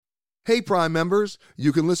Hey, Prime members,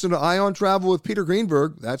 you can listen to Ion Travel with Peter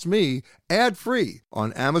Greenberg, that's me, ad-free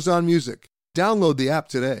on Amazon Music. Download the app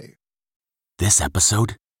today. This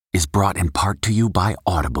episode is brought in part to you by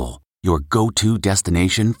Audible, your go-to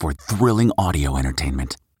destination for thrilling audio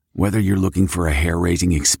entertainment. Whether you're looking for a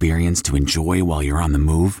hair-raising experience to enjoy while you're on the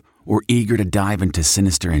move or eager to dive into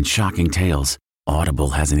sinister and shocking tales, Audible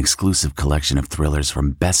has an exclusive collection of thrillers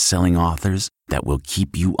from best-selling authors that will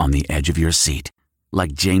keep you on the edge of your seat.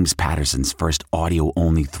 Like James Patterson's first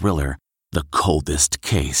audio-only thriller, The Coldest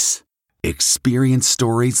Case. Experience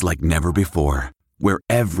stories like never before, where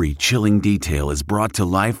every chilling detail is brought to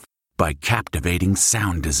life by captivating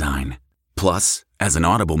sound design. Plus, as an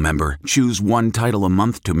Audible member, choose one title a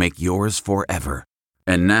month to make yours forever.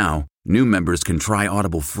 And now, new members can try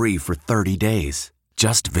Audible free for 30 days.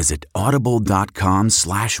 Just visit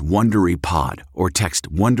audible.com/WonderyPod or text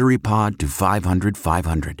WonderyPod to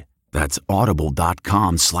 500-500. That's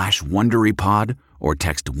audible.com/WonderyPod or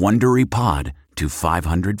text WonderyPod to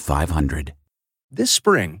 500-500. This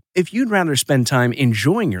spring, if you'd rather spend time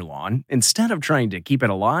enjoying your lawn instead of trying to keep it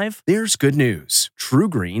alive, there's good news.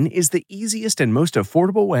 TruGreen is the easiest and most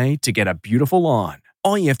affordable way to get a beautiful lawn.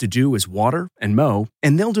 All you have to do is water and mow,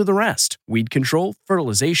 and they'll do the rest. Weed control,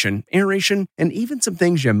 fertilization, aeration, and even some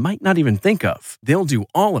things you might not even think of. They'll do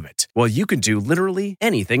all of it, while you can do literally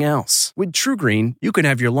anything else. With TruGreen, you can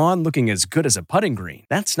have your lawn looking as good as a putting green.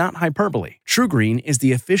 That's not hyperbole. TruGreen is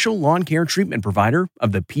the official lawn care treatment provider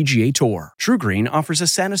of the PGA Tour. TruGreen offers a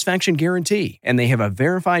satisfaction guarantee, and they have a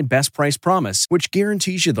verified best price promise, which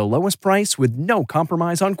guarantees you the lowest price with no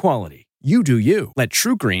compromise on quality. You do you. Let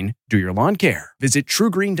TruGreen do your lawn care. Visit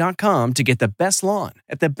TruGreen.com to get the best lawn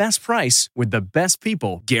at the best price with the best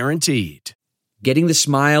people guaranteed. Getting the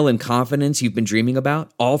smile and confidence you've been dreaming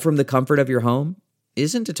about, all from the comfort of your home,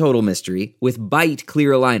 isn't a total mystery with Byte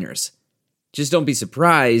clear aligners. Just don't be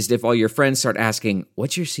surprised if all your friends start asking,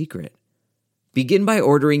 "What's your secret?" Begin by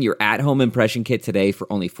ordering your at-home impression kit today for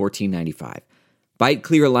only $14.95. Byte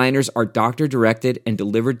clear aligners are doctor-directed and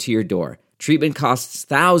delivered to your door. Treatment costs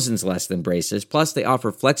thousands less than braces, plus they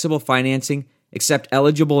offer flexible financing, accept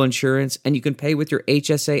eligible insurance, and you can pay with your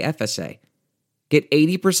HSA FSA. Get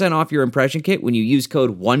 80% off your impression kit when you use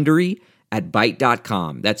code WONDERY at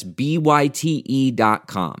Byte.com. That's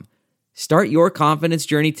BYTE.com. Start your confidence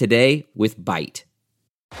journey today with Byte.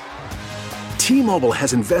 T-Mobile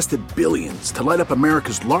has invested billions to light up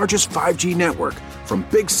America's largest 5G network, from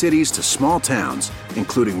big cities to small towns,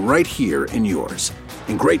 including right here in yours.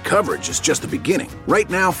 And great coverage is just the beginning. Right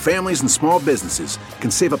now, families and small businesses can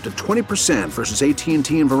save up to 20% versus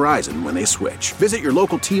AT&T and Verizon when they switch. Visit your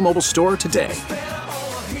local T-Mobile store today.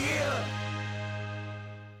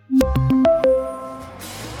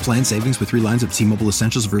 Plan savings with 3 lines of T-Mobile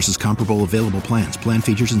Essentials versus comparable available plans. Plan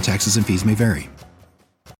features and taxes and fees may vary.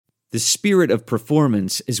 The spirit of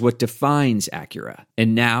performance is what defines Acura.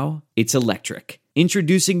 And now, it's electric.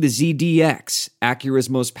 Introducing the ZDX, Acura's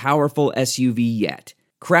most powerful SUV yet.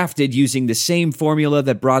 Crafted using the same formula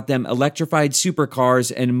that brought them electrified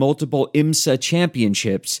supercars and multiple IMSA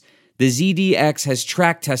championships, the ZDX has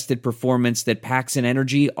track-tested performance that packs an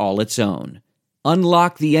energy all its own.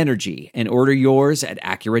 Unlock the energy and order yours at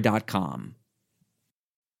Acura.com.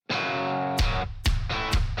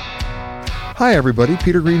 Hi, everybody.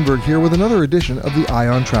 Peter Greenberg here with another edition of the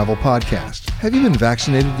Ion Travel Podcast. Have you been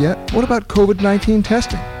vaccinated yet? What about COVID-19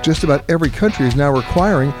 testing? Just about every country is now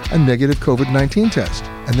requiring a negative COVID-19 test.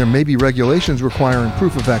 And there may be regulations requiring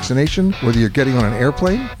proof of vaccination, whether you're getting on an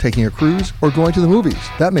airplane, taking a cruise, or going to the movies.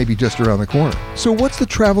 That may be just around the corner. So what's the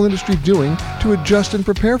travel industry doing to adjust and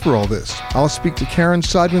prepare for all this? I'll speak to Karen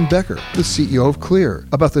Seidman-Becker, the CEO of Clear,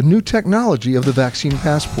 about the new technology of the vaccine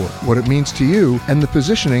passport, what it means to you, and the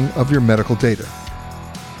positioning of your medical data.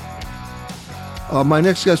 My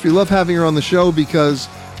next guest, we love having her on the show because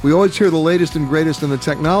we always hear the latest and greatest in the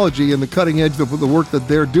technology and the cutting edge of the work that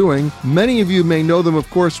they're doing. Many of you may know them, of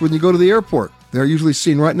course, when you go to the airport. They're usually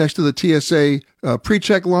seen right next to the TSA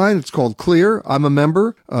pre-check line. It's called Clear. I'm a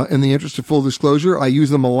member. In the interest of full disclosure, I use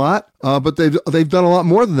them a lot. But they've done a lot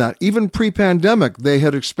more than that. Even pre-pandemic, they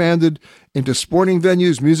had expanded into sporting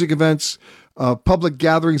venues, music events, public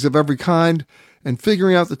gatherings of every kind, and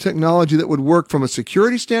figuring out the technology that would work from a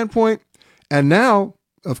security standpoint. And now,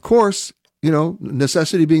 of course,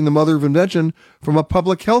 necessity being the mother of invention from a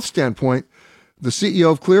public health standpoint. The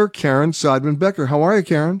CEO of Clear, Karen Seidman-Becker. How are you,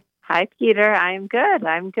 Karen? Hi, Peter. I'm good.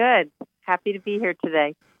 Happy to be here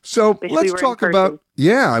today. So let's talk about,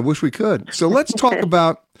 I wish we could. So let's talk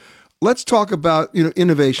about,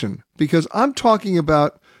 innovation, because I'm talking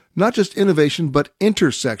about not just innovation, but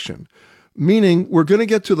intersection, meaning we're going to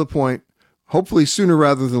get to the point, hopefully sooner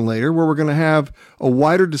rather than later, where we're going to have a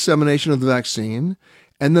wider dissemination of the vaccine,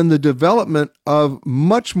 and then the development of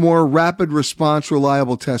much more rapid response,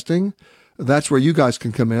 reliable testing. That's where you guys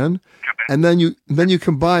can come in. And then you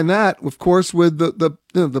combine that, of course, with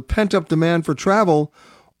the pent up demand for travel.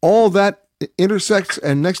 All that intersects,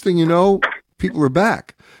 and next thing you know, people are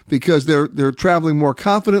back because they're traveling more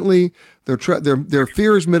confidently. Their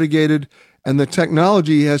fear is mitigated, and the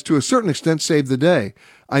technology has, to a certain extent, saved the day.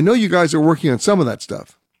 I know you guys are working on some of that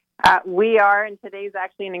stuff. We are, and today's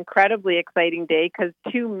actually an incredibly exciting day because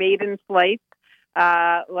 2 maiden flights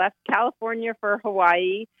left California for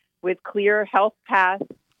Hawaii with Clear Health Pass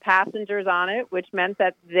passengers on it, which meant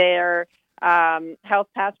that their Health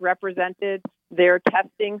Pass represented their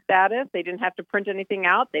testing status. They didn't have to print anything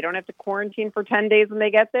out. They don't have to quarantine for 10 days when they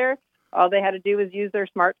get there. All they had to do was use their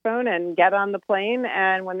smartphone and get on the plane,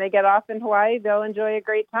 and when they get off in Hawaii, they'll enjoy a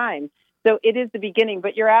great time. So it is the beginning,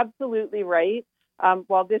 but you're absolutely right.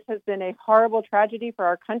 While this has been a horrible tragedy for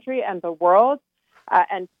our country and the world,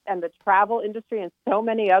 and the travel industry and so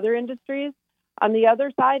many other industries, on the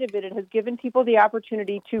other side of it, it has given people the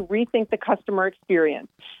opportunity to rethink the customer experience.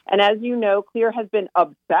 And as you know, Clear has been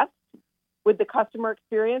obsessed with the customer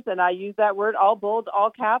experience, and I use that word all bold, all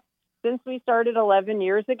caps, since we started 11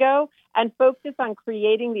 years ago, and focused on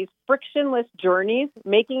creating these frictionless journeys,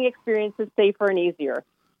 making experiences safer and easier.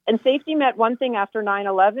 And safety meant one thing after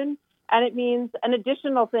 9/11, and it means an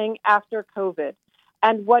additional thing after COVID.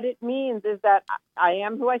 And what it means is that I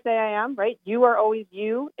am who I say I am, right? You are always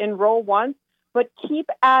you, enroll once, but keep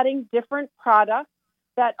adding different products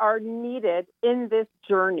that are needed in this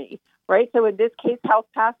journey, right? So in this case, Health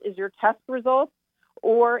Pass is your test results,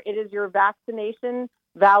 or it is your vaccination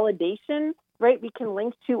validation, right? We can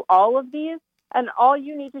link to all of these, and all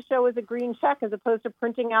you need to show is a green check as opposed to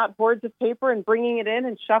printing out hordes of paper and bringing it in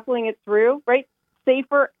and shuffling it through, right?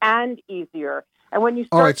 Safer and easier. And when you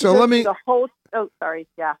start all right, so let me. The whole. Oh, sorry.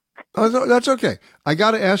 Yeah. Oh, no, that's okay. I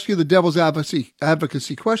got to ask you the devil's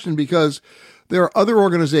advocacy question, because there are other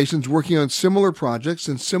organizations working on similar projects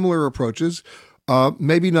and similar approaches.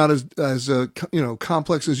 Maybe not as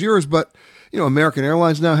complex as yours, but American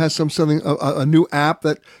Airlines now has a new app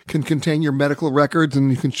that can contain your medical records,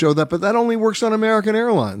 and you can show that. But that only works on American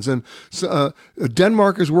Airlines. And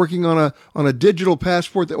Denmark is working on a digital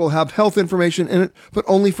passport that will have health information in it, but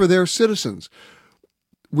only for their citizens.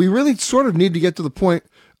 We really sort of need to get to the point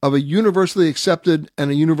of a universally accepted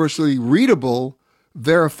and a universally readable,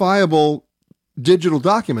 verifiable digital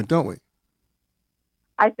document, don't we?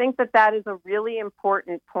 I think that is a really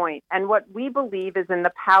important point. And what we believe is in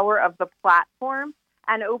the power of the platform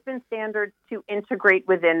and open standards to integrate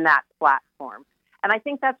within that platform. And I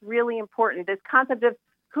think that's really important. This concept of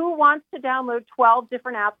who wants to download 12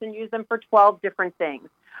 different apps and use them for 12 different things.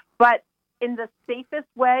 But in the safest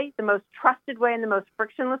way, the most trusted way, and the most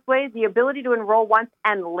frictionless way, the ability to enroll once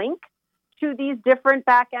and link to these different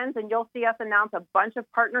backends. And you'll see us announce a bunch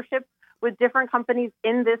of partnerships with different companies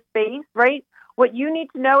in this space, right? What you need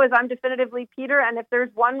to know is I'm definitively Peter, and if there's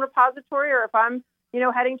one repository, or if I'm,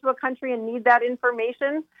 heading to a country and need that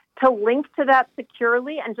information, to link to that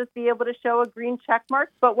securely and just be able to show a green check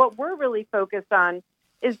mark. But what we're really focused on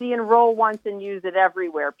is the enroll once and use it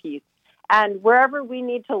everywhere piece. And wherever we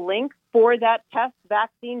need to link for that test,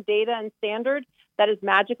 vaccine, data, and standard that is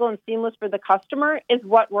magical and seamless for the customer is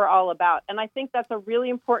what we're all about. And I think that's a really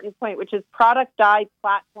important point, which is product die,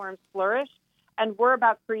 platforms flourish. And we're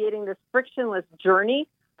about creating this frictionless journey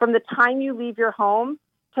from the time you leave your home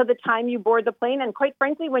to the time you board the plane. And quite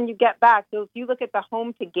frankly, when you get back, so if you look at the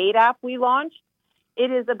Home to Gate app we launched, it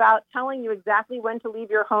is about telling you exactly when to leave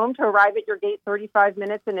your home to arrive at your gate 35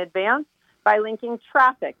 minutes in advance by linking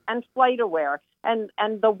traffic and flight aware and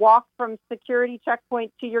the walk from security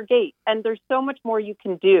checkpoint to your gate. And there's so much more you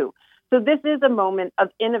can do. So this is a moment of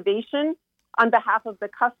innovation on behalf of the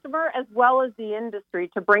customer as well as the industry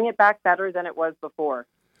to bring it back better than it was before.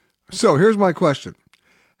 So here's my question.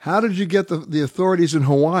 How did you get the authorities in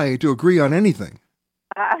Hawaii to agree on anything?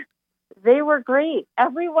 They were great.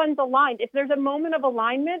 Everyone's aligned. If there's a moment of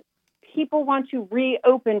alignment, people want to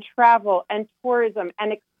reopen travel and tourism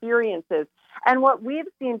and experiences. And what we've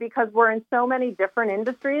seen, because we're in so many different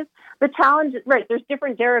industries, the challenge, right, there's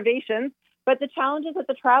different derivations, but the challenges that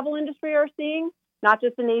the travel industry are seeing, not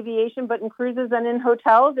just in aviation, but in cruises and in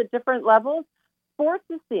hotels at different levels, sports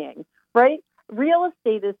is seeing, right? Real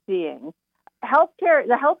estate is seeing. Healthcare,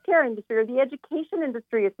 the healthcare industry or the education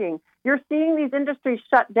industry is seeing. You're seeing these industries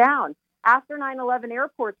shut down. After 9/11,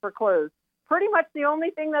 airports were closed. Pretty much the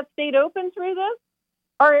only thing that stayed open through this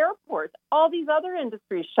are airports. All these other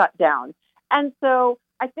industries shut down. And so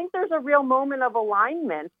I think there's a real moment of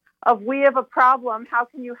alignment of we have a problem. How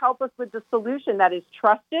can you help us with the solution that is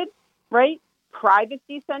trusted, right?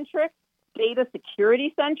 Privacy-centric, data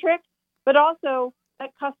security-centric, but also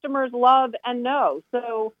that customers love and know.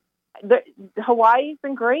 So Hawaii's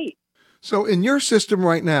been great. So in your system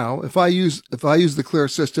right now, if I use the Clear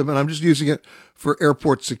system, and I'm just using it for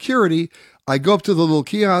airport security, I go up to the little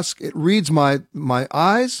kiosk, it reads my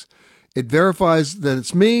eyes, it verifies that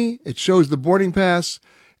it's me, it shows the boarding pass,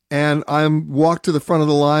 and I'm walked to the front of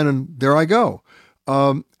the line, and there I go.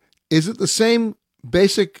 Is it the same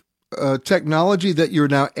basic technology that you're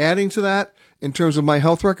now adding to that in terms of my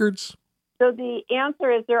health records? So the answer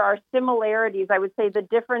is there are similarities. I would say the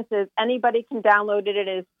difference is anybody can download it and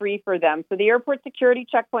it is free for them. So the airport security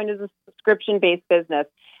checkpoint is a subscription-based business.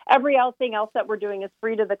 Everything else that we're doing is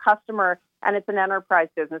free to the customer, and it's an enterprise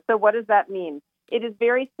business. So what does that mean? It is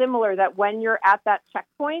very similar that when you're at that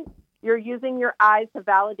checkpoint, you're using your eyes to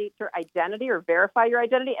validate your identity or verify your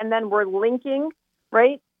identity, and then we're linking,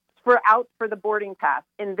 right, for the boarding pass.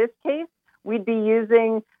 In this case, we'd be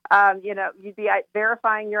using, you'd be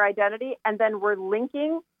verifying your identity, and then we're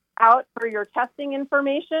linking out for your testing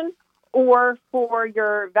information or for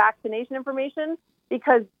your vaccination information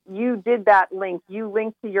because you did that link. You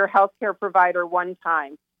linked to your healthcare provider one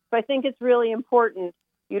time. So I think it's really important.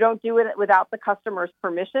 You don't do it without the customer's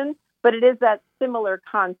permission, but it is that similar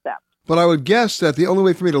concept. But I would guess that the only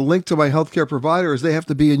way for me to link to my healthcare provider is they have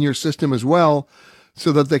to be in your system as well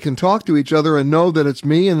so that they can talk to each other and know that it's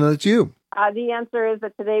me and that it's you. The answer is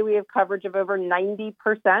that today we have coverage of over 90%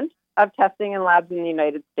 of testing and labs in the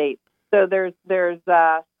United States. So there's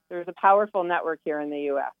a powerful network here in the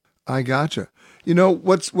U.S. I gotcha. You know,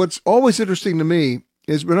 what's always interesting to me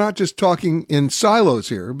is we're not just talking in silos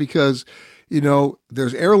here because, you know,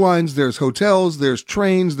 there's airlines, there's hotels, there's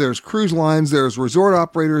trains, there's cruise lines, there's resort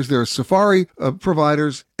operators, there's safari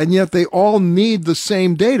providers, and yet they all need the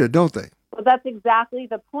same data, don't they? Well, that's exactly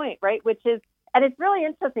the point, right? And it's really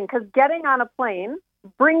interesting because getting on a plane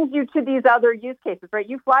brings you to these other use cases, right?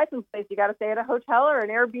 You fly someplace, you got to stay at a hotel or an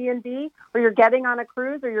Airbnb, or you're getting on a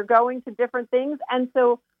cruise, or you're going to different things. And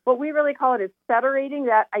so what we really call it is federating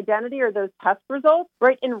that identity or those test results,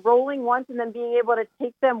 right? Enrolling once and then being able to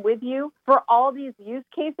take them with you for all these use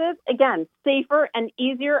cases. Again, safer and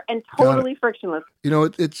easier and totally frictionless. You know,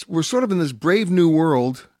 we're sort of in this brave new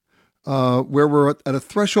world where we're at a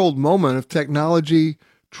threshold moment of technology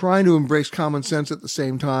trying to embrace common sense at the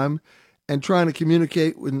same time and trying to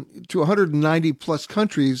communicate to 190 plus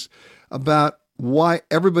countries about why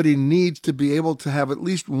everybody needs to be able to have at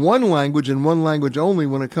least one language and one language only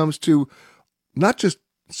when it comes to not just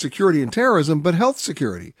security and terrorism, but health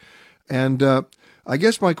security. And I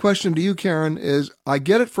guess my question to you, Karen, is I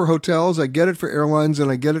get it for hotels, I get it for airlines, and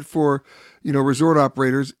I get it for, you know, resort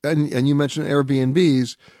operators, and you mentioned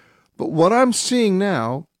Airbnbs. But what I'm seeing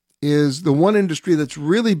now is the one industry that's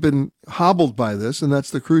really been hobbled by this, and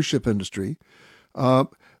that's the cruise ship industry.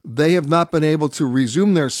 They have not been able to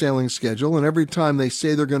resume their sailing schedule, and every time they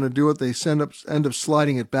say they're going to do it, they end up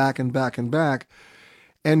sliding it back and back and back.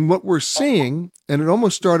 And what we're seeing, and it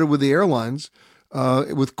almost started with the airlines,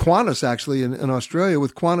 with Qantas actually in Australia,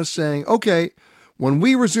 with Qantas saying, okay, when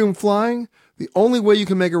we resume flying, the only way you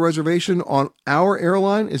can make a reservation on our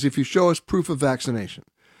airline is if you show us proof of vaccination.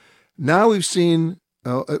 Now we've seen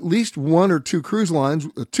at least one or two cruise lines,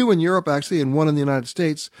 two in Europe actually, and one in the United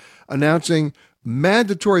States, announcing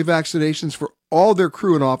mandatory vaccinations for all their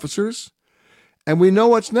crew and officers. And we know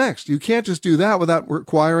what's next. You can't just do that without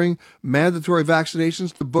requiring mandatory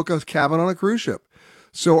vaccinations to book a cabin on a cruise ship.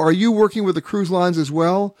 So are you working with the cruise lines as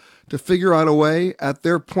well to figure out a way at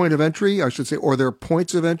their point of entry, I should say, or their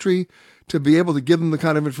points of entry, to be able to give them the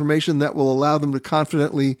kind of information that will allow them to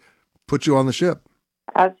confidently put you on the ship?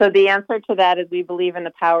 So the answer to that is we believe in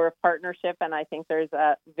the power of partnership, and I think there's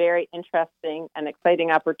very interesting and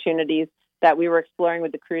exciting opportunities that we were exploring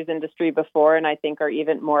with the cruise industry before and I think are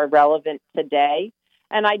even more relevant today.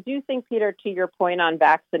 And I do think, Peter, to your point on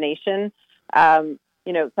vaccination,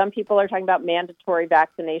 some people are talking about mandatory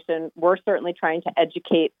vaccination. We're certainly trying to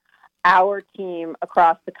educate our team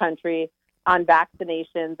across the country on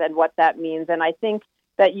vaccinations and what that means. And I think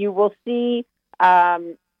that you will see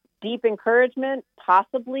deep encouragement,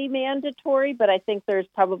 possibly mandatory, but I think there's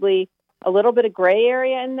probably a little bit of gray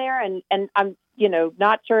area in there. And I'm,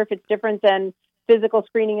 not sure if it's different than physical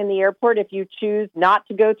screening in the airport. If you choose not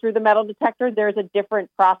to go through the metal detector, there's a different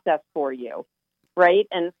process for you, right?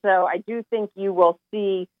 And so I do think you will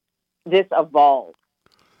see this evolve.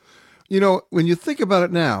 You know, when you think about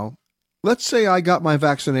it now, let's say I got my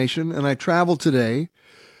vaccination and I traveled today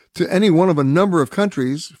to any one of a number of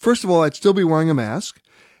countries. First of all, I'd still be wearing a mask.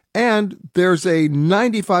 And there's a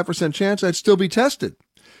 95% chance I'd still be tested.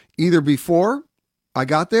 either before I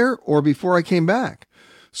got there or before I came back.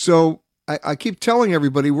 So I keep telling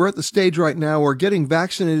everybody we're at the stage right now where getting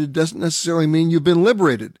vaccinated doesn't necessarily mean you've been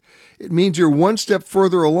liberated. It means you're one step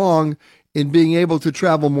further along in being able to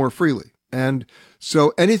travel more freely. And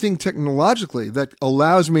so anything technologically that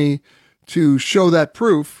allows me to show that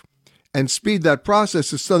proof and speed that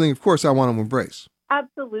process is something, of course, I want to embrace.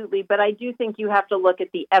 Absolutely. But I do think you have to look at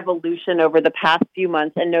the evolution over the past few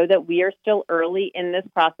months and know that we are still early in this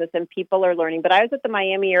process and people are learning. But I was at the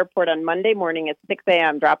Miami airport on Monday morning at 6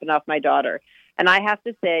 a.m. dropping off my daughter. And I have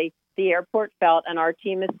to say, the airport felt, and our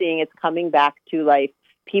team is seeing, it's coming back to life.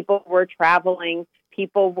 People were traveling.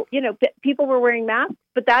 People were wearing masks,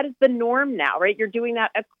 but that is the norm now, right? You're doing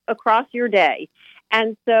that across your day.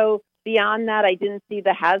 And so beyond that, I didn't see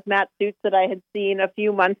the hazmat suits that I had seen a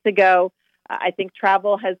few months ago. I think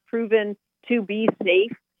travel has proven to be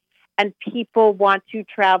safe, and people want to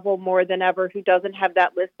travel more than ever who doesn't have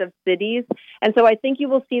that list of cities. And so I think you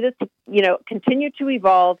will see this, continue to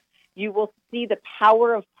evolve. You will see the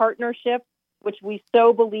power of partnership, which we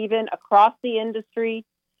so believe in across the industry.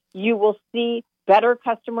 You will see better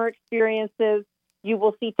customer experiences. You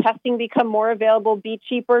will see testing become more available, be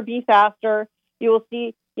cheaper, be faster. You will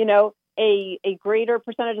see, a greater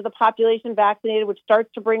percentage of the population vaccinated, which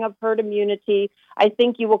starts to bring up herd immunity. I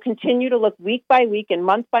think you will continue to look week by week and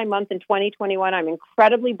month by month in 2021. I'm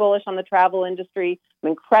incredibly bullish on the travel industry. I'm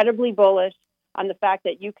incredibly bullish on the fact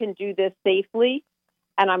that you can do this safely.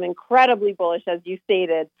 And I'm incredibly bullish, as you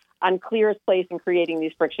stated, on Clear's place in creating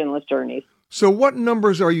these frictionless journeys. So what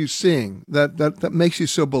numbers are you seeing that makes you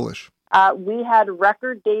so bullish? We had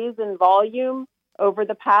record days in volume over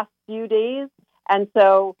the past few days. And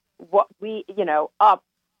so what we, up,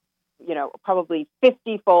 probably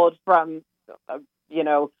 50-fold from,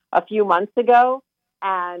 a few months ago,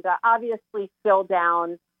 and obviously still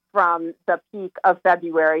down from the peak of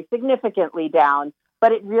February, significantly down,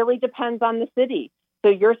 but it really depends on the city.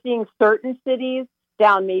 So you're seeing certain cities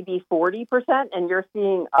down maybe 40%, and you're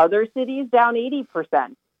seeing other cities down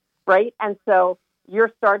 80%, right? And so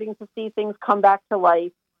you're starting to see things come back to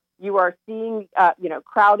life. You are seeing,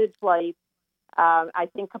 crowded flights. I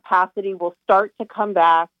think capacity will start to come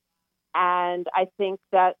back. And I think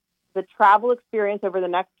that the travel experience over the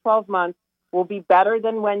next 12 months will be better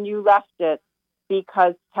than when you left it,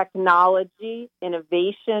 because technology,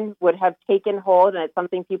 innovation would have taken hold. And it's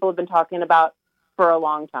something people have been talking about for a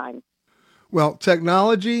long time. Well,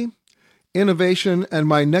 technology, innovation, and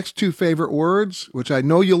my next two favorite words, which I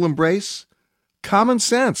know you'll embrace, common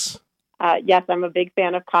sense. Yes, I'm a big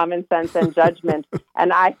fan of common sense and judgment.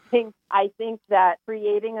 And I think that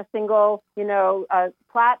creating a single,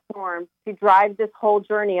 platform to drive this whole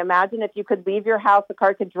journey. Imagine if you could leave your house, the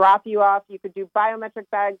car could drop you off. You could do biometric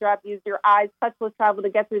bag drop, use your eyes, touchless travel to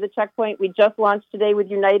get through the checkpoint. We just launched today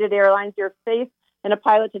with United Airlines, your face and a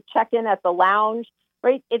pilot to check in at the lounge,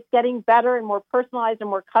 right? It's getting better and more personalized and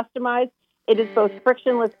more customized. It is both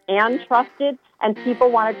frictionless and trusted, and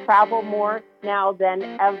people want to travel more now than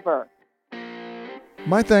ever.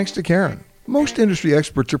 My thanks to Karen. Most industry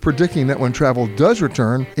experts are predicting that when travel does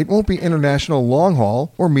return, it won't be international long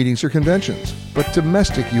haul or meetings or conventions, but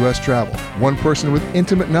domestic U.S. travel. One person with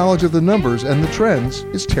intimate knowledge of the numbers and the trends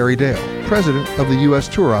is Terry Dale, president of the U.S.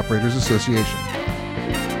 Tour Operators Association.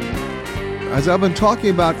 As I've been talking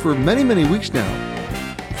about for many, many weeks now,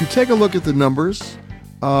 if you take a look at the numbers,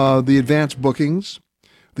 the advanced bookings,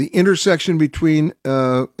 the intersection between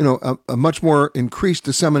a much more increased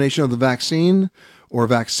dissemination of the vaccine or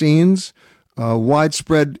vaccines,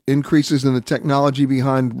 widespread increases in the technology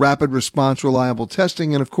behind rapid response, reliable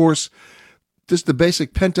testing, and of course, just the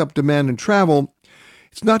basic pent-up demand in travel,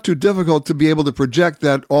 it's not too difficult to be able to project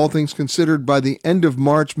that, all things considered, by the end of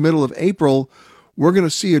March, middle of April, we're going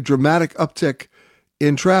to see a dramatic uptick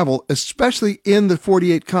in travel, especially in the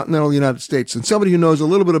 48 continental United States. And somebody who knows a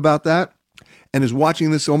little bit about that and is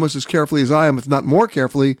watching this almost as carefully as I am, if not more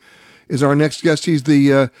carefully, is our next guest. He's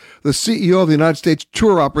the CEO of the United States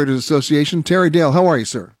Tour Operators Association. Terry Dale, how are you,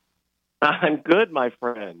 sir? I'm good, my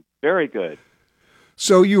friend. Very good.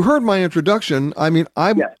 So you heard my introduction. I mean,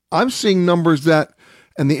 I'm seeing numbers that,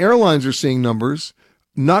 and the airlines are seeing numbers,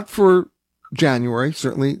 not for January,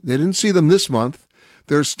 certainly. They didn't see them this month.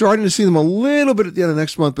 They're starting to see them a little bit at the end of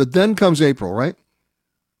next month, but then comes April, right?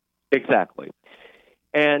 Exactly.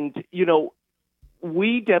 And,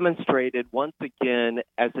 we demonstrated once again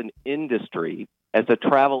as an industry, as a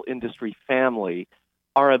travel industry family,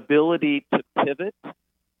 our ability to pivot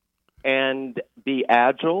and be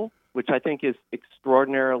agile, which I think is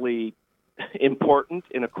extraordinarily important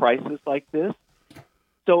in a crisis like this.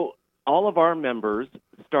 So all of our members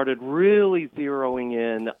started really zeroing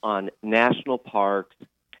in on national parks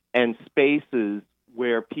and spaces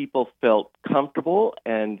where people felt comfortable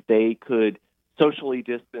and they could socially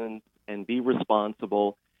distance and be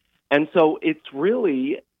responsible. And so it's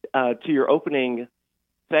really, to your opening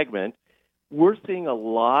segment, we're seeing a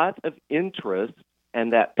lot of interest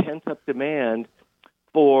and that pent-up demand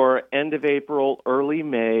for end of April, early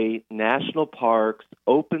May, national parks,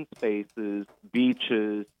 open spaces,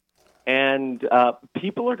 beaches, and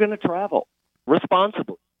people are going to travel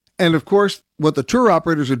responsibly. And of course, what the tour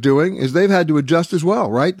operators are doing is they've had to adjust as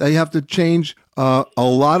well, right? They have to change a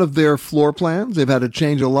lot of their floor plans. They've had to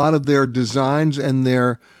change a lot of their designs and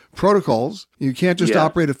their protocols. You can't just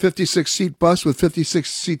operate a 56-seat bus with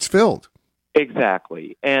 56 seats filled.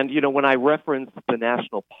 Exactly. And, when I reference the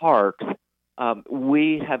national parks,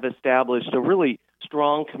 we have established a really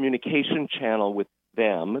strong communication channel with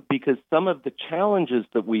them because some of the challenges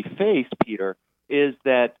that we face, Peter, is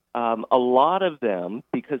that a lot of them,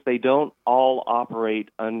 because they don't all operate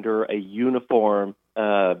under a uniform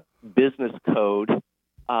business code,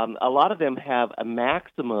 a lot of them have a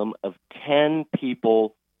maximum of 10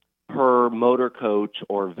 people per motor coach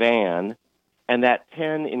or van, and that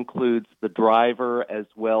 10 includes the driver as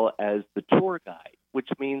well as the tour guide, which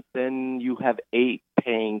means then you have 8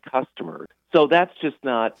 paying customers. So that's just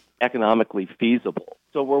not economically feasible.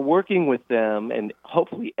 So we're working with them and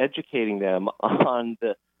hopefully educating them on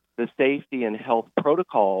the safety and health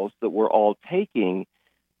protocols that we're all taking.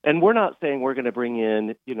 And we're not saying we're going to bring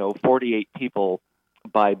in, 48 people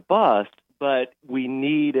by bus, but we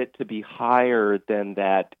need it to be higher than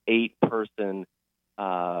that 8-person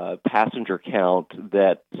passenger count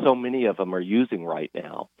that so many of them are using right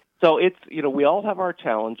now. So it's, we all have our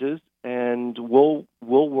challenges, and we'll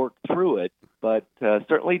work through it. But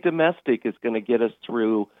certainly domestic is going to get us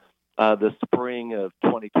through the spring of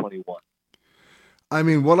 2021. I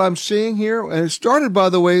mean, what I'm seeing here, and it started, by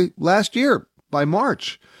the way, last year, by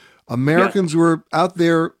March, Americans were out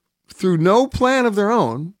there through no plan of their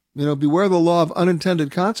own, beware the law of unintended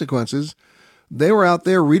consequences. They were out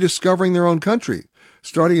there rediscovering their own country,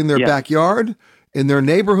 starting in their backyard, in their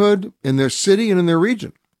neighborhood, in their city, and in their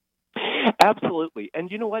region. Absolutely. And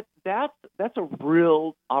you know what? That's a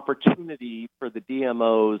real opportunity for the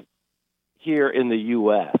DMOs here in the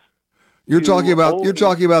U.S. You're talking about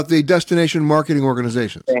the destination marketing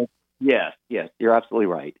organizations. Yes, you're absolutely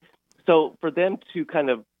right. So for them to kind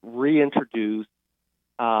of reintroduce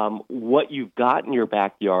what you've got in your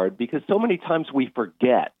backyard, because so many times we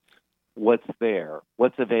forget what's there,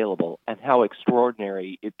 what's available, and how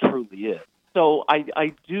extraordinary it truly is. So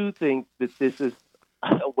I do think that this is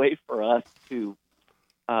a way for us to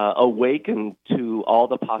awaken to all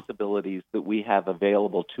the possibilities that we have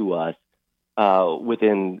available to us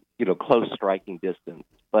within, close striking distance.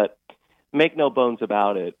 But make no bones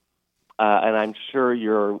about it, and I'm sure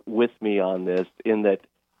you're with me on this, in that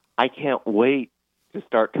I can't wait to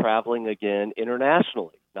start traveling again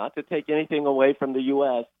internationally. Not to take anything away from the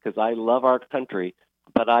U.S., because I love our country,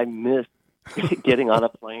 but I miss getting on a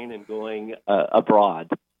plane and going abroad.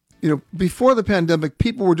 Before the pandemic,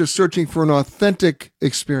 people were just searching for an authentic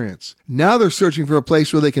experience. Now they're searching for a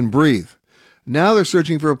place where they can breathe. Now they're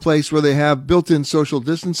searching for a place where they have built-in social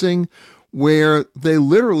distancing, where they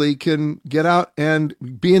literally can get out and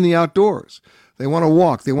be in the outdoors. They want to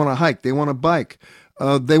walk. They want to hike. They want to bike.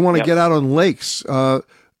 They want to get out on lakes.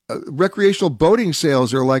 Recreational boating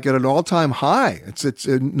sales are like at an all-time high. It's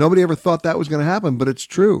nobody ever thought that was going to happen, but it's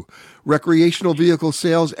true. Recreational vehicle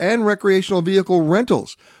sales and recreational vehicle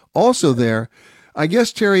rentals also there. I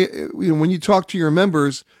guess, Terry, when you talk to your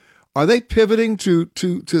members, are they pivoting to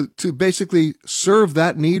basically serve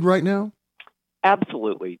that need right now?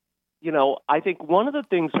 Absolutely. I think one of the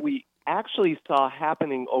things we actually saw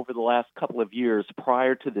happening over the last couple of years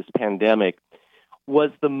prior to this pandemic was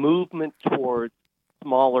the movement towards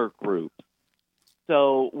smaller groups.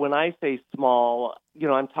 So when I say small,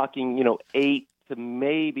 I'm talking, 8 to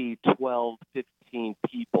maybe 12, 15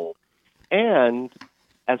 people. And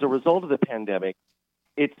as a result of the pandemic,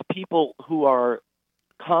 it's people who are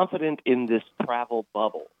confident in this travel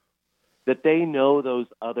bubble, that they know those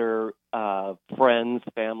other friends,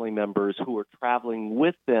 family members who are traveling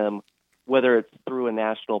with them, whether it's through a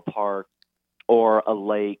national park or a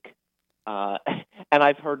lake. And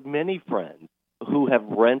I've heard many friends who have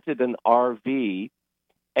rented an RV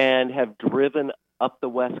and have driven up the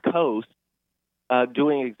West Coast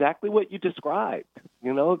doing exactly what you described.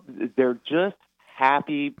 They're just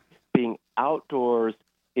happy being outdoors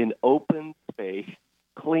in open space,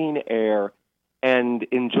 clean air, and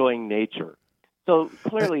enjoying nature. So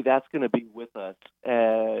clearly that's going to be with us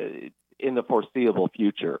in the foreseeable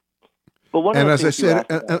future. But one of the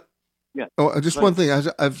things Yeah. Oh, just one thing. As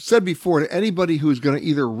I've said before, to anybody who's going to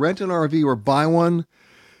either rent an RV or buy one,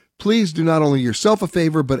 please do not only yourself a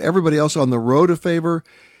favor, but everybody else on the road a favor,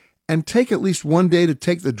 and take at least one day to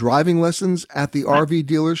take the driving lessons at the RV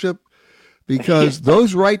dealership, because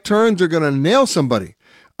those right turns are going to nail somebody.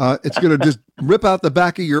 It's going to just rip out the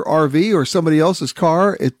back of your RV or somebody else's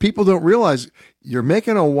car. If people don't realize you're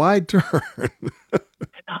making a wide turn.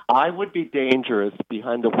 I would be dangerous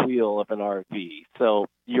behind the wheel of an RV. So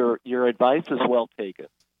your advice is well taken.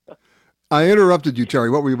 I interrupted you, Terry.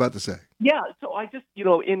 What were you about to say? Yeah, so I just,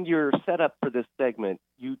 in your setup for this segment,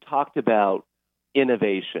 you talked about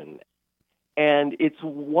innovation. And it's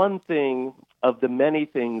one thing of the many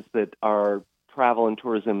things that our travel and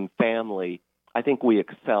tourism family, I think we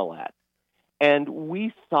excel at. And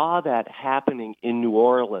we saw that happening in New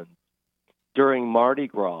Orleans during Mardi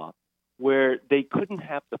Gras, where they couldn't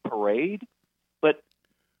have the parade, but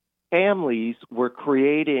families were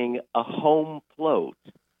creating a home float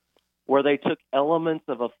where they took elements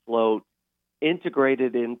of a float,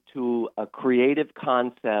 integrated into a creative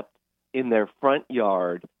concept in their front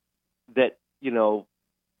yard that,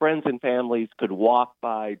 friends and families could walk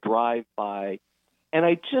by, drive by. And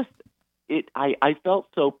I felt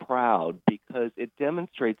so proud because it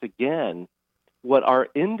demonstrates, again, what our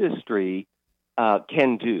industry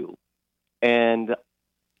can do and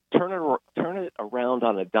turn it around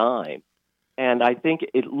on a dime. And I think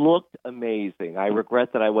it looked amazing. I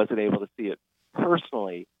regret that I wasn't able to see it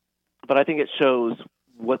personally, but I think it shows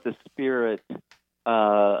what the spirit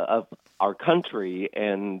of our country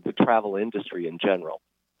and the travel industry in general.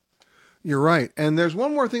 You're right. And there's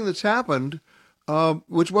one more thing that's happened,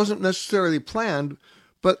 which wasn't necessarily planned,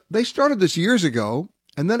 but they started this years ago,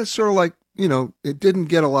 and then it's sort of like, it didn't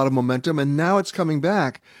get a lot of momentum, and now it's coming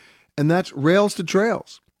back, and that's Rails to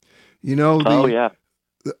Trails.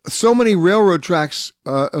 So many railroad tracks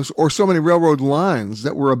or so many railroad lines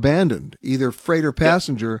that were abandoned, either freight or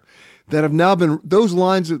passenger, that have now been, those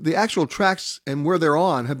lines, the actual tracks and where they're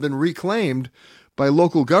on have been reclaimed by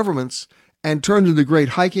local governments and turned into great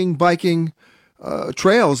hiking, biking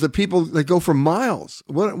trails that go for miles.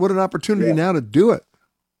 What an opportunity now to do it.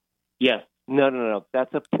 Yes. No.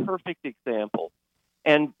 That's a perfect example.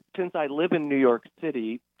 And since I live in New York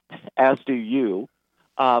City, as do you,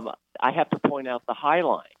 I have to point out the High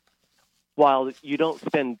Line. While you don't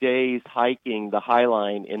spend days hiking the High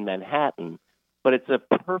Line in Manhattan, but it's a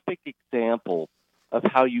perfect example of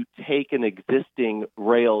how you take an existing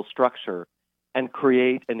rail structure and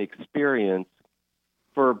create an experience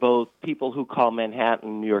for both people who call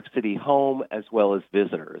Manhattan, New York City home, as well as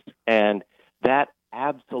visitors. And that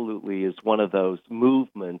absolutely is one of those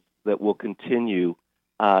movements that will continue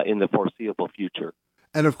in the foreseeable future.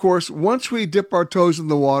 And of course, once we dip our toes in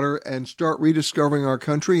the water and start rediscovering our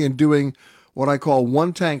country and doing what I call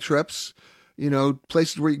one-tank trips,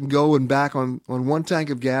 places where you can go and back on one tank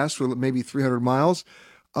of gas for maybe 300 miles,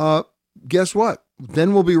 guess what?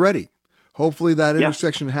 Then we'll be ready. Hopefully that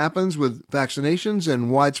intersection happens with vaccinations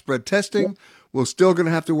and widespread testing. We're still going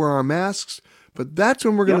to have to wear our masks, but that's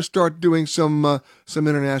when we're going to start doing some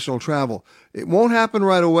international travel. It won't happen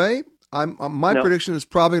right away. My prediction is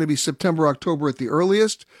probably going to be September, October at the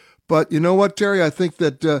earliest. But you know what, Terry? I think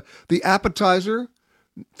that the appetizer,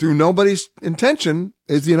 through nobody's intention,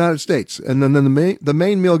 is the United States, and then the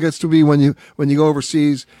main meal gets to be when you go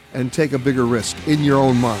overseas and take a bigger risk in your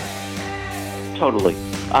own mind. Totally,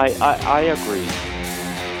 I agree.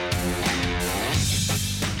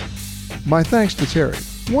 My thanks to Terry.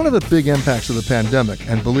 One of the big impacts of the pandemic,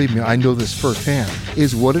 and believe me, I know this firsthand,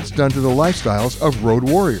 is what it's done to the lifestyles of road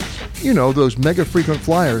warriors. Those mega frequent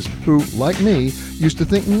flyers who, like me, used to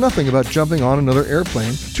think nothing about jumping on another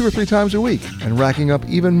airplane 2 or 3 times a week and racking up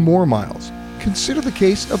even more miles. Consider the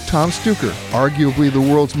case of Tom Stuker, arguably the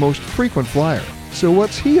world's most frequent flyer. So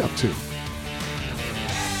what's he up to?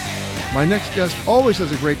 My next guest always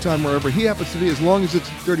has a great time wherever he happens to be, as long as it's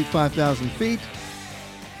 35,000 feet.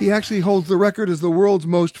 He actually holds the record as the world's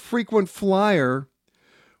most frequent flyer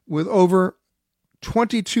with over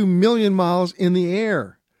 22 million miles in the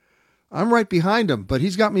air. I'm right behind him, but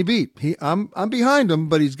he's got me beat. I'm behind him,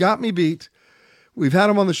 but he's got me beat. We've had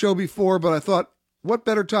him on the show before, but I thought, what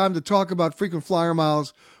better time to talk about frequent flyer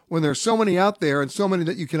miles when there's so many out there and so many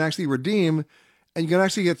that you can actually redeem and you can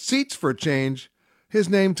actually get seats for a change. His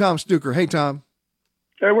name, Tom Stuker. Hey, Tom.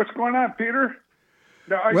 Hey, what's going on, Peter?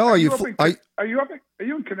 Now, are you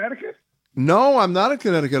in Connecticut? No, I'm not in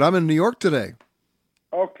Connecticut. I'm in New York today.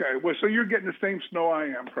 Okay. Well, so you're getting the same snow I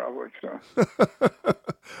am, probably. So.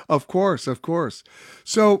 Of course.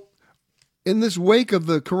 So, in this wake of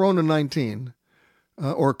the Corona-19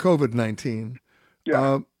 or COVID-19,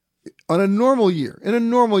 on a normal year,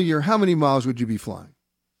 how many miles would you be flying?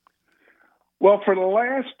 Well, for the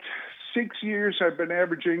last 6 years, I've been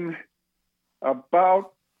averaging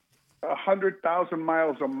about 100,000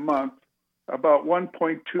 miles a month, about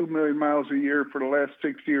 1.2 million miles a year for the last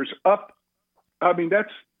 6 years.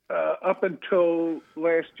 That's up until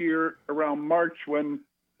last year around March when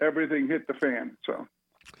everything hit the fan. So,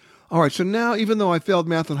 all right. So now, even though I failed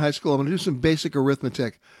math in high school, I'm going to do some basic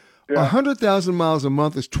arithmetic. 100,000 miles a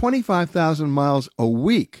month is 25,000 miles a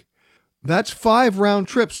week. That's 5 round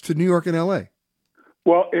trips to New York and L.A.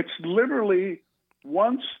 Well, it's literally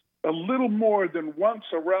a little more than once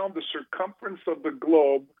around the circumference of the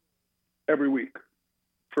globe every week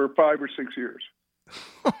for 5 or 6 years.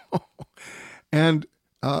 And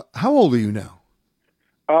how old are you now?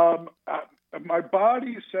 My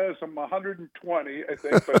body says I'm 120, I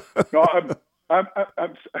think, but no, I'm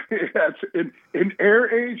yes, in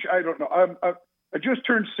air age, I don't know. I just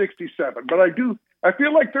turned 67, but I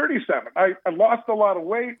feel like 37. I lost a lot of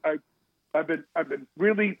weight. I've been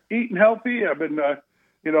really eating healthy. I've been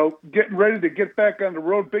getting ready to get back on the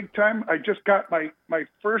road big time. I just got my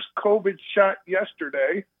first COVID shot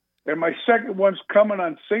yesterday, and my second one's coming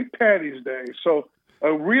on St. Paddy's Day. So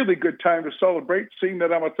a really good time to celebrate, seeing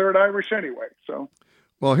that I'm a third Irish anyway. So,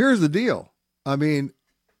 well, here's the deal. I mean,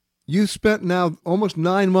 you spent now almost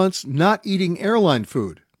 9 months not eating airline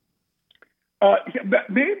food.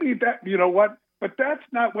 Maybe that, you know what, but that's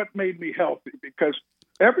not what made me healthy, because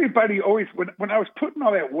everybody always, when I was putting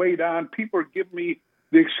all that weight on, people were giving me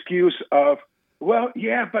the excuse of, well,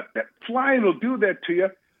 yeah, but that flying will do that to you.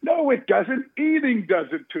 No, it doesn't. Eating does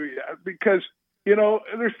it to you, because,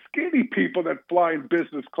 there's skinny people that fly in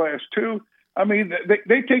business class too. I mean,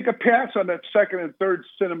 they take a pass on that second and third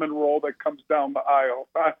cinnamon roll that comes down the aisle.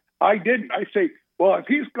 I didn't. I say, well, if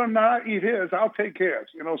he's going to not eat his, I'll take his.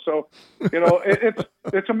 So,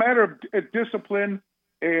 it's a matter of discipline.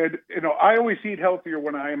 And, I always eat healthier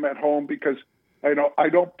when I am at home, because I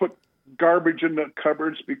don't put garbage in the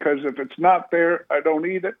cupboards, because if it's not there, I don't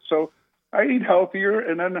eat it. So I eat healthier,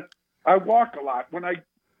 and then I walk a lot. When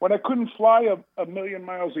I couldn't fly a million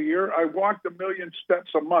miles a year, I walked 1 million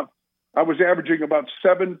steps a month. I was averaging about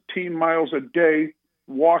 17 miles a day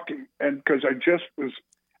walking, and because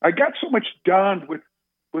I got so much done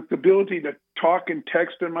with the ability to talk and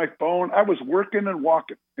text on my phone. I was working and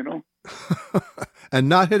walking, and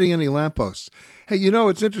not hitting any lampposts. Hey,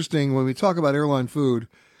 it's interesting when we talk about airline food.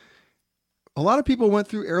 A lot of people went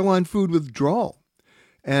through airline food withdrawal.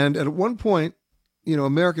 And at one point,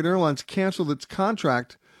 American Airlines canceled its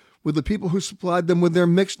contract with the people who supplied them with their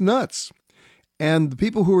mixed nuts. And the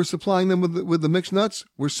people who were supplying them with the mixed nuts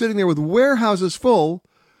were sitting there with warehouses full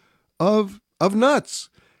of nuts.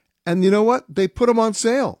 And you know what? They put them on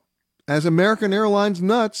sale as American Airlines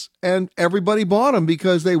nuts, and everybody bought them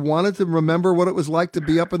because they wanted to remember what it was like to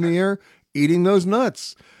be up in the air eating those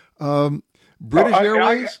nuts. British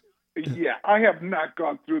Airways. I have not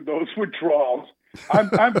gone through those withdrawals. I'm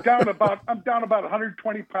down about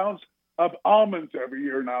 120 pounds of almonds every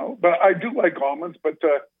year now, but I do like almonds. But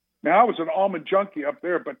now I was an almond junkie up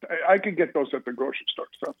there, but I can get those at the grocery store.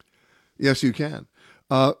 So. Yes, you can.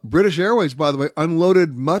 British Airways, by the way,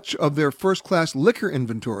 unloaded much of their first-class liquor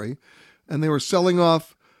inventory, and they were selling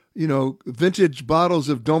off, vintage bottles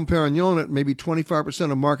of Dom Perignon at maybe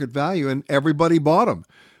 25% of market value, and everybody bought them.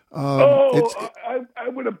 I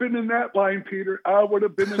would have been in that line, Peter. I would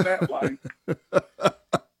have been in that line.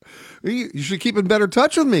 You should keep in better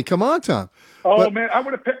touch with me. Come on, Tom. Man, I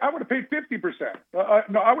would have paid 50%.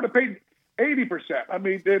 No, I would have paid 80%. I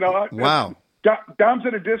mean, wow. Dom's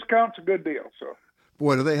at a discount. It's a good deal. So.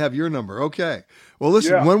 Boy, do they have your number. Okay. Well,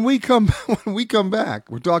 listen, when we come back,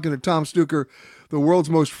 we're talking to Tom Stuker, the world's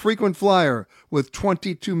most frequent flyer with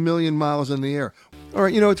 22 million miles in the air. All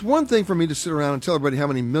right, it's one thing for me to sit around and tell everybody how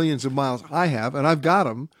many millions of miles I have, and I've got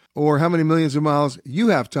them, or how many millions of miles you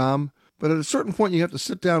have, Tom. But at a certain point, you have to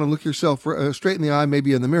sit down and look yourself straight in the eye,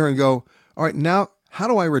 maybe in the mirror, and go, all right, now, how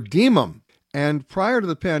do I redeem them? And prior to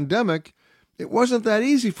the pandemic, it wasn't that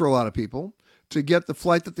easy for a lot of people to get the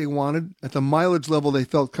flight that they wanted at the mileage level they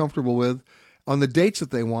felt comfortable with on the dates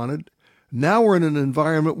that they wanted. Now we're in an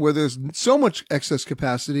environment where there's so much excess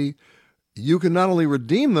capacity, you can not only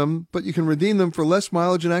redeem them, but you can redeem them for less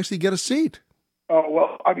mileage and actually get a seat. Oh,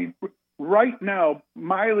 well, I mean, right now,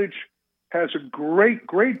 mileage has a great,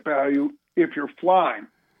 great value if you're flying.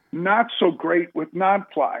 Not so great with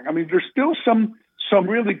non-flying. I mean, there's still some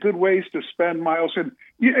really good ways to spend miles. And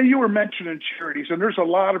you were mentioning charities, and there's a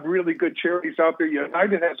lot of really good charities out there.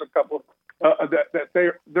 United has a couple that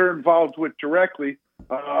they're involved with directly.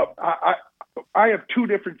 I have 2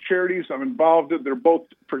 different charities I'm involved in. They're both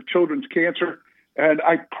for children's cancer. and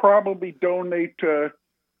I probably donate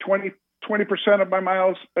 20% of my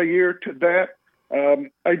miles a year to that.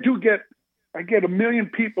 I get a million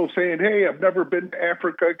people saying, "Hey, I've never been to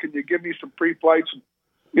Africa. Can you give me some free flights?"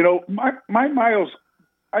 You know, my miles,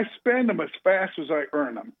 I spend them as fast as I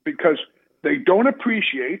earn them because they don't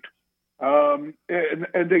appreciate, and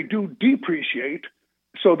they do depreciate.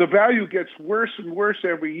 So the value gets worse and worse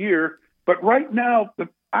every year. But right now,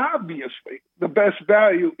 obviously, the best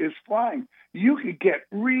value is flying. You could get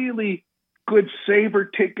really good saver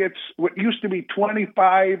tickets. What used to be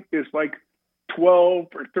 25 is like 12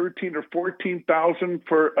 or 13 or 14,000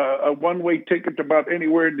 for a one-way ticket to about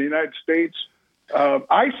anywhere in the United States.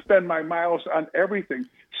 I spend my miles on everything.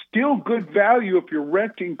 Still good value if you're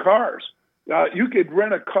renting cars. You could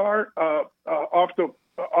rent a car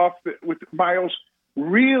with miles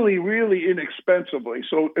really, really inexpensively.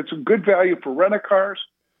 So it's a good value for rent-a-cars.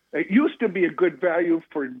 It used to be a good value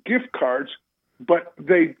for gift cards, but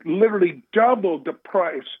they literally doubled the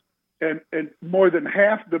price and more than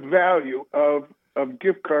half the value of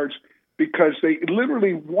gift cards because they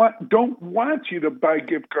literally don't want you to buy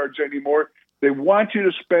gift cards anymore. They want you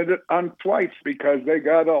to spend it on flights because they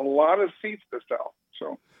got a lot of seats to sell.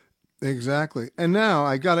 So, exactly. And now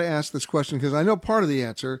I got to ask this question because I know part of the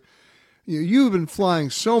answer. You've been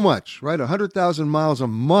flying so much, right? 100,000 miles a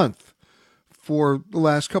month for the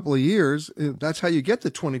last couple of years. That's how you get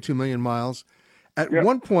to 22 million miles. At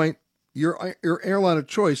one point, your airline of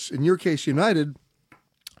choice, in your case, United,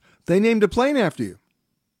 they named a plane after you.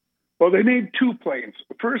 Well, they named two planes.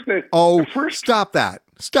 Stop that.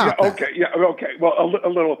 Stop that. Okay. Yeah. Okay. Well, a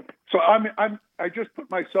little. So I just put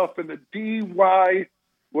myself in the DY,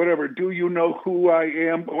 whatever. Do you know who I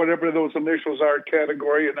am? Whatever those initials are,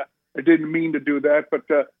 category, and I didn't mean to do that, but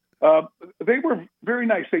they were very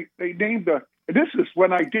nice. They named this is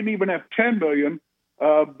when I didn't even have 10 million.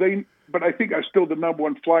 But I think I was still the number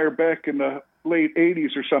one flyer back in the late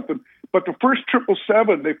 80s or something. But the first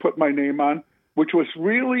 777 they put my name on, which was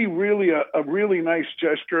really, really a really nice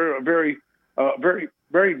gesture, a very, very,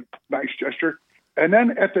 very nice gesture. And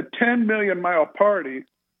then at the 10 million mile party,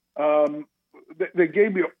 they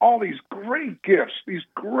gave me all these great gifts, these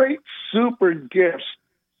great super gifts.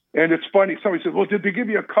 And it's funny. Somebody says, "Well, did they give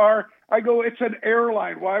you a car?" I go, "It's an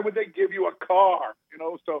airline. Why would they give you a car?" You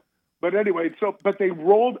know. So, but anyway, but they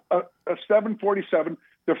rolled a 747,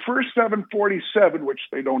 the first 747, which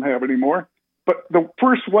they don't have anymore. But the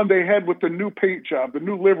first one they had with the new paint job, the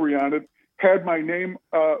new livery on it, had my name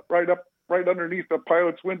right underneath the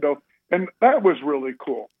pilot's window, and that was really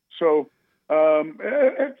cool. So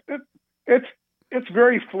it's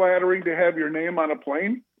very flattering to have your name on a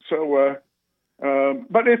plane. So.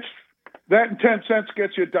 But it's that and 10 cents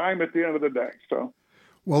gets you a dime at the end of the day. So,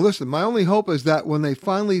 well, listen, my only hope is that when they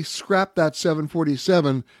finally scrap that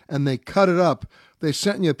 747 and they cut it up, they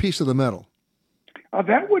sent you a piece of the metal.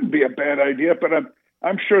 That wouldn't be a bad idea, but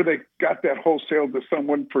I'm sure they got that wholesale to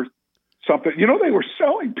someone for something. You know, they were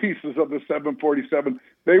selling pieces of the 747.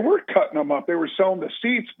 They were cutting them up. They were selling the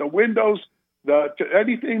seats, the windows,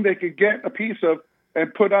 anything they could get a piece of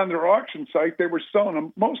and put on their auction site. They were selling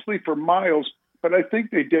them mostly for miles. But I think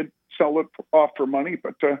they did sell it off for money.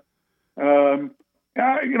 But, you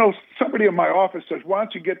know, somebody in my office says, "Why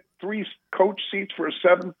don't you get 3 coach seats for a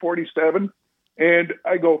 747? And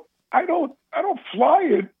I go, I don't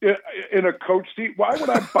fly in a coach seat. Why would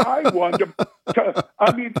I buy one?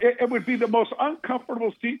 I mean, it would be the most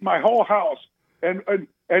uncomfortable seat in my whole house. And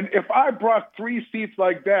if I brought 3 seats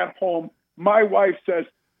like that home, my wife says,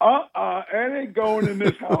 it ain't going in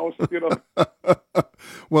this house, you know."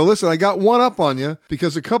 Well, listen, I got one up on you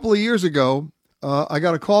because a couple of years ago, I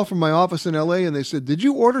got a call from my office in L.A. and they said, "Did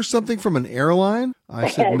you order something from an airline?" I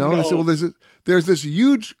said, no. They said, "Well, there's this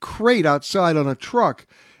huge crate outside on a truck,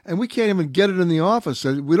 and we can't even get it in the office.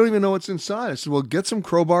 We don't even know what's inside." I said, "Well, get some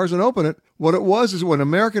crowbars and open it." What it was is when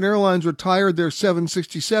American Airlines retired their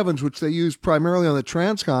 767s, which they used primarily on the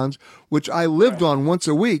transcons, which I lived on once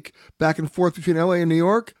a week back and forth between L.A. and New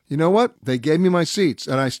York, you know what? They gave me my seats,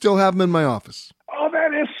 and I still have them in my office. Oh,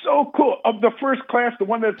 that is so cool. Of the first class, the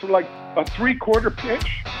one that's like a 3/4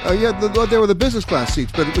 pitch? Yeah, they were the business class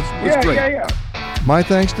seats, but it was great. Yeah. My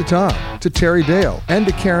thanks to Tom, to Terry Dale, and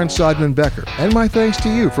to Karen Seidman-Becker. And my thanks to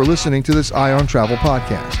you for listening to this Eye on Travel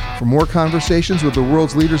podcast. For more conversations with the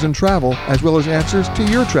world's leaders in travel, as well as answers to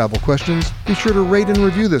your travel questions, be sure to rate and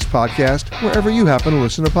review this podcast wherever you happen to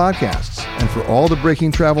listen to podcasts. And for all the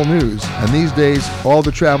breaking travel news, and these days, all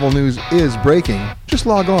the travel news is breaking, just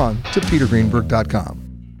log on to petergreenberg.com.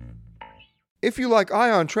 If you like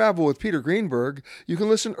Eye on Travel with Peter Greenberg, you can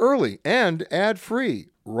listen early and ad-free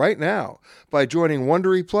right now by joining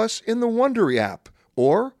Wondery Plus in the Wondery app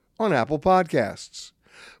or on Apple Podcasts.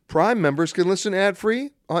 Prime members can listen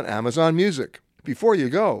ad-free on Amazon Music. Before you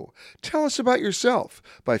go, tell us about yourself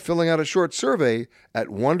by filling out a short survey at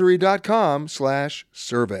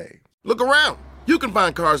Wondery.com/survey. Look around. You can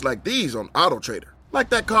find cars like these on AutoTrader, like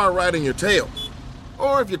that car riding your tail.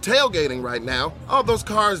 Or if you're tailgating right now, all those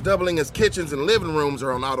cars doubling as kitchens and living rooms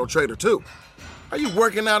are on AutoTrader too. Are you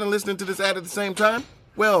working out and listening to this ad at the same time?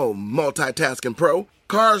 Well, multitasking pro,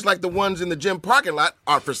 cars like the ones in the gym parking lot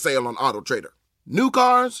are for sale on AutoTrader. New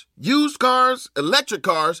cars, used cars, electric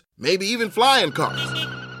cars, maybe even flying cars.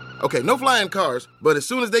 Okay, no flying cars, but as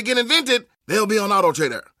soon as they get invented, they'll be on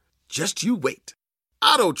AutoTrader. Just you wait.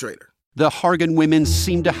 AutoTrader. The Hargan women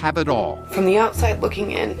seem to have it all. From the outside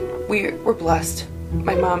looking in, we were blessed.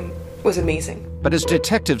 My mom was amazing. But as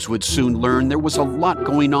detectives would soon learn, there was a lot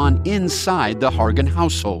going on inside the Hargan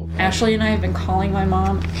household. Ashley and I have been calling my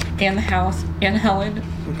mom and the house and Helen.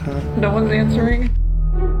 No one's answering.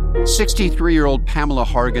 63-year-old Pamela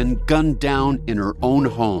Hargan gunned down in her own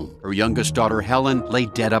home. Her youngest daughter, Helen, lay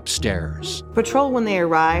dead upstairs. Patrol, when they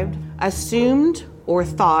arrived, assumed or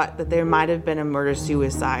thought that there might have been a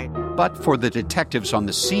murder-suicide. But for the detectives on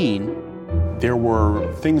the scene, there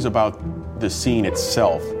were things about the scene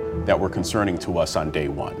itself that were concerning to us on day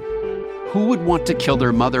one. Who would want to kill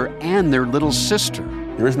their mother and their little sister?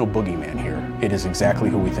 There is no boogeyman here. It is exactly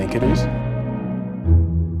who we think it is.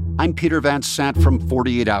 I'm Peter Van Sant from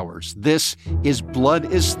 48 Hours. This is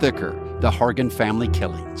Blood is Thicker, the Hargan family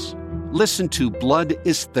killings. Listen to Blood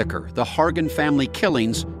is Thicker, the Hargan family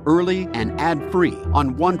killings, early and ad-free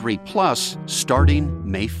on Wondery Plus starting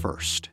May 1st.